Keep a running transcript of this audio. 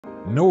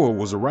Noah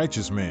was a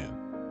righteous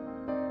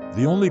man,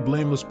 the only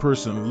blameless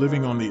person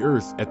living on the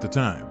earth at the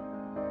time.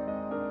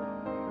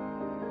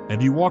 And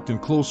he walked in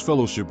close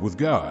fellowship with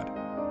God.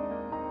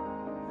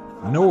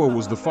 Noah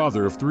was the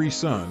father of 3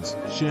 sons,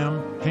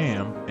 Shem,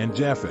 Ham, and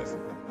Japheth.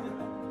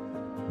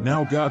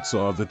 Now God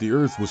saw that the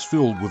earth was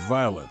filled with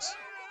violence.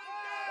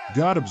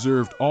 God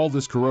observed all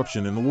this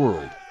corruption in the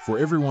world, for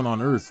everyone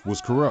on earth was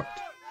corrupt.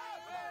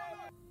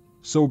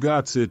 So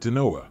God said to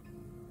Noah,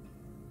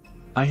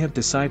 I have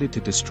decided to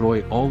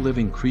destroy all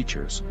living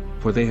creatures,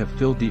 for they have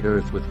filled the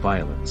earth with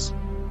violence.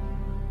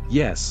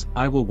 Yes,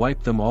 I will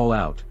wipe them all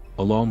out,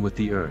 along with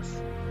the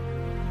earth.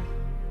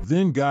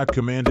 Then God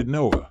commanded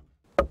Noah,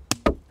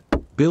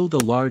 build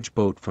a large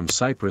boat from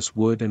cypress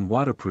wood and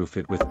waterproof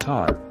it with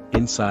tar,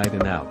 inside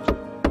and out.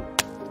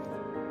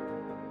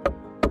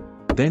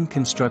 Then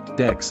construct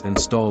decks and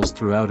stalls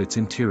throughout its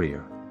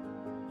interior.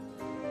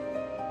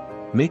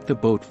 Make the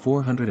boat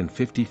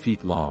 450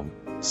 feet long,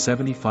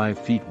 75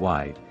 feet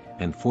wide,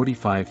 and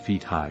 45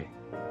 feet high.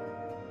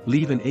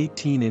 Leave an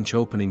 18-inch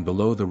opening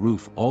below the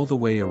roof all the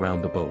way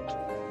around the boat.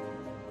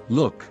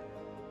 Look!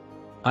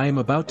 I am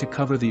about to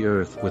cover the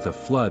earth with a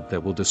flood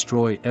that will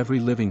destroy every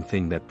living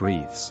thing that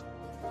breathes.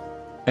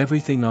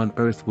 Everything on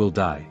earth will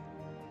die.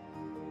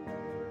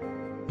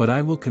 But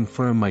I will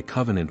confirm my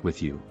covenant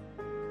with you.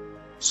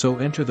 So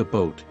enter the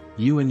boat,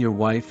 you and your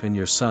wife and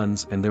your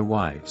sons and their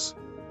wives.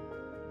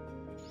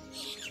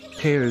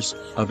 Pairs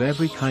of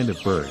every kind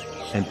of bird,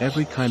 and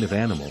every kind of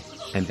animal,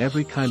 and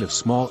every kind of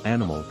small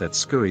animal that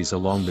scurries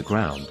along the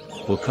ground,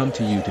 will come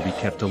to you to be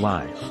kept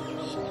alive.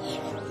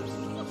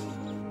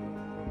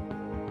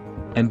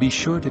 And be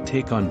sure to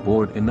take on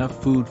board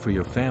enough food for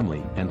your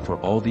family and for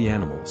all the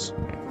animals.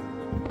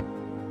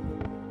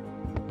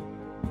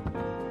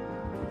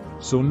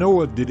 So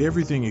Noah did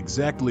everything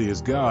exactly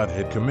as God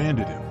had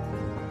commanded him.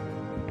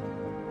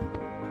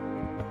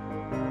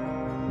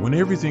 When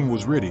everything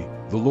was ready,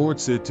 the Lord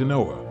said to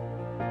Noah,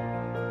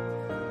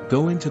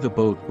 Go into the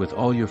boat with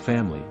all your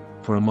family,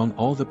 for among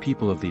all the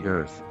people of the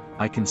earth,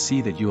 I can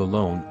see that you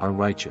alone are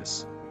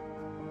righteous.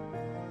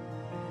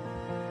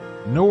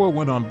 Noah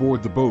went on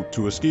board the boat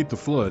to escape the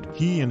flood,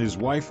 he and his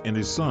wife and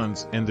his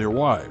sons and their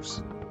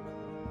wives.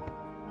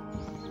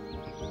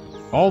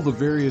 All the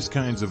various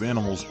kinds of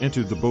animals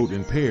entered the boat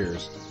in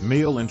pairs,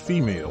 male and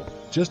female,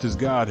 just as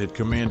God had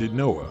commanded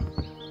Noah.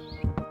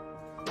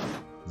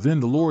 Then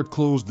the Lord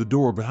closed the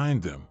door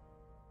behind them.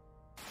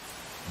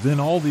 Then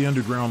all the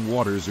underground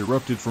waters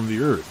erupted from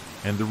the earth,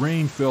 and the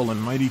rain fell in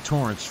mighty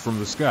torrents from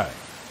the sky.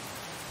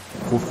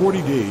 For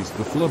 40 days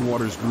the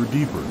floodwaters grew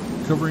deeper,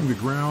 covering the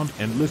ground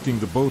and lifting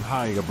the boat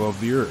high above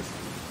the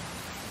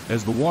earth.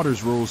 As the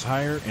waters rose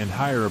higher and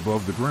higher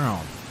above the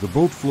ground, the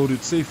boat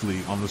floated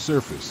safely on the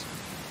surface.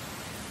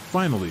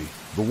 Finally,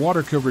 the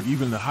water covered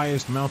even the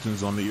highest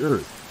mountains on the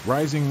earth,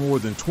 rising more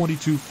than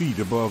 22 feet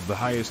above the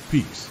highest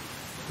peaks.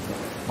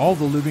 All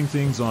the living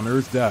things on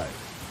earth died.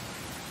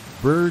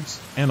 Birds,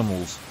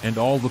 animals, and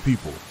all the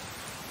people.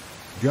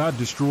 God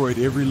destroyed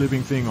every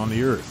living thing on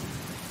the earth.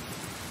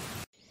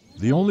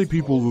 The only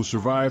people who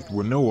survived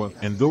were Noah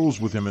and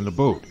those with him in the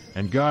boat,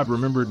 and God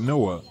remembered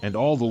Noah and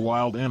all the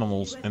wild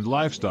animals and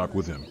livestock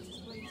with him.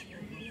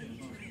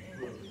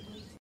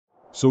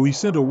 So he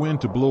sent a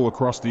wind to blow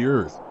across the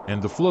earth,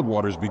 and the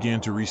floodwaters began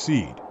to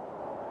recede.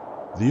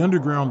 The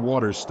underground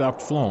waters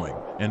stopped flowing,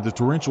 and the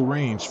torrential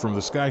rains from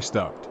the sky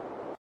stopped.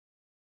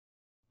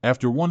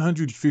 After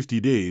 150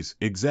 days,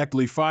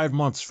 exactly 5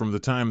 months from the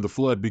time the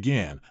flood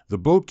began, the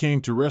boat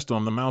came to rest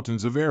on the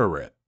mountains of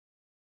Ararat.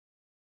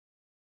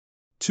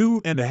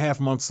 2.5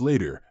 months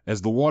later,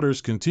 as the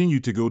waters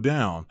continued to go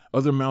down,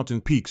 other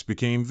mountain peaks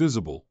became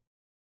visible.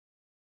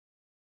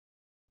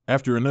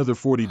 After another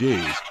 40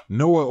 days,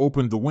 Noah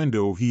opened the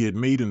window he had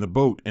made in the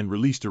boat and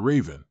released a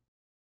raven.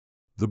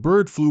 The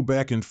bird flew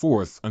back and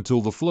forth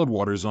until the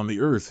floodwaters on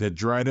the earth had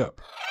dried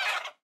up.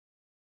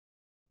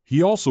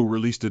 He also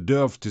released a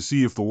dove to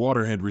see if the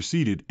water had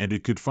receded and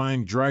it could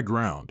find dry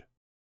ground.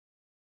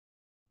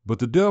 But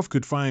the dove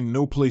could find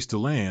no place to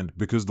land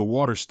because the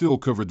water still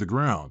covered the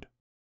ground.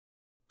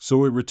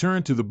 So it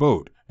returned to the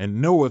boat,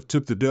 and Noah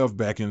took the dove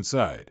back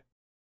inside.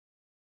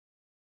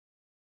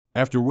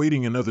 After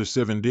waiting another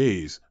 7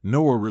 days,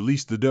 Noah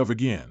released the dove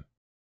again.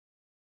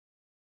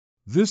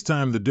 This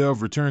time the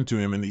dove returned to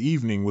him in the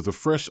evening with a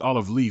fresh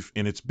olive leaf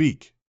in its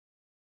beak.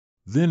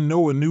 Then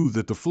Noah knew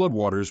that the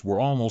floodwaters were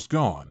almost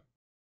gone.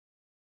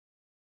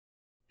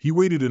 He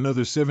waited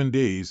another 7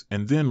 days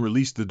and then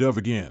released the dove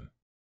again.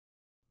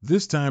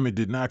 This time it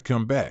did not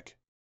come back.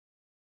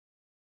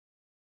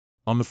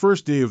 On the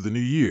first day of the new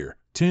year,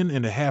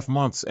 10.5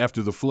 months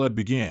after the flood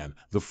began,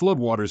 the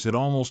floodwaters had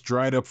almost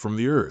dried up from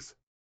the earth.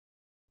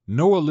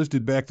 Noah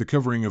lifted back the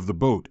covering of the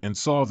boat and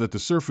saw that the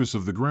surface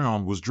of the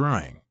ground was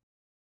drying.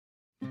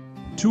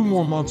 2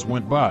 more months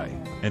went by,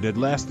 and at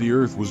last the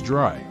earth was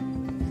dry.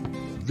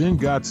 Then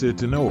God said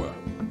to Noah,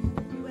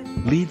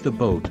 Leave the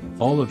boat,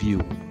 all of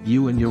you,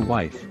 you and your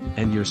wife,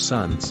 and your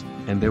sons,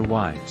 and their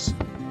wives.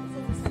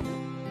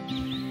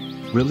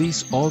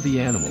 Release all the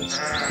animals,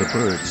 the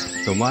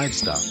birds, the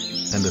livestock,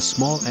 and the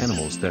small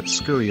animals that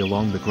scurry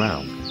along the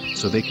ground,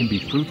 so they can be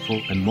fruitful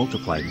and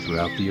multiplied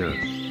throughout the earth.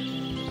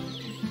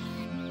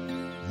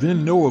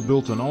 Then Noah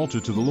built an altar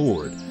to the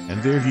Lord,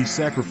 and there he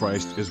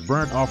sacrificed as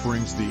burnt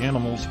offerings the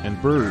animals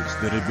and birds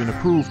that had been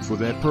approved for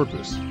that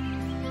purpose.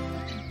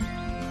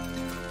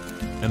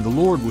 And the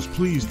Lord was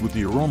pleased with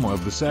the aroma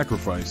of the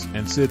sacrifice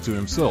and said to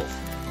himself,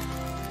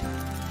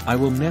 I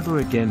will never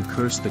again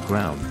curse the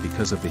ground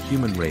because of the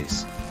human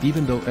race,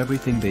 even though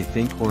everything they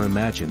think or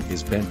imagine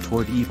is bent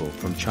toward evil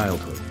from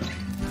childhood.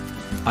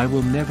 I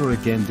will never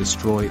again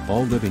destroy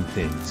all living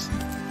things.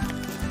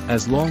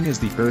 As long as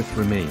the earth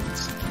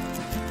remains,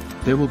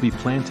 there will be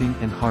planting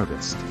and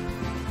harvest,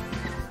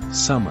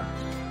 summer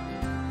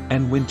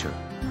and winter,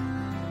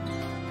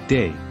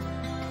 day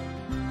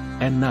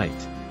and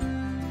night.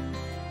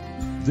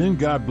 Then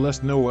God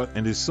blessed Noah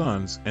and his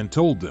sons and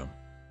told them,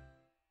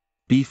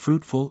 Be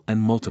fruitful and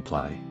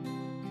multiply.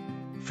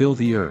 Fill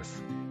the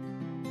earth.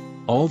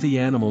 All the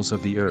animals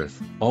of the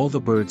earth, all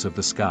the birds of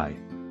the sky,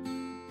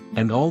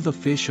 and all the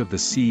fish of the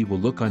sea will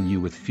look on you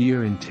with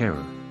fear and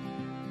terror.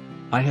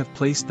 I have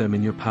placed them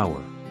in your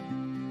power.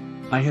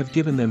 I have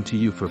given them to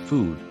you for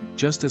food,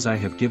 just as I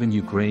have given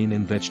you grain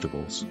and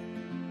vegetables.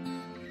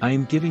 I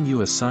am giving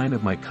you a sign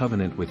of my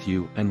covenant with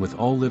you and with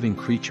all living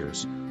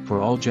creatures, for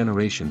all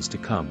generations to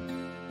come.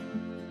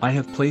 I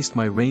have placed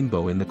my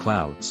rainbow in the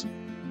clouds.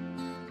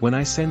 When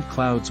I send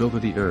clouds over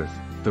the earth,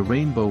 the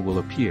rainbow will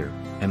appear,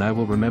 and I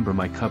will remember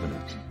my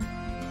covenant.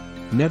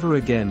 Never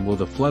again will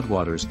the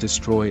floodwaters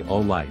destroy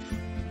all life.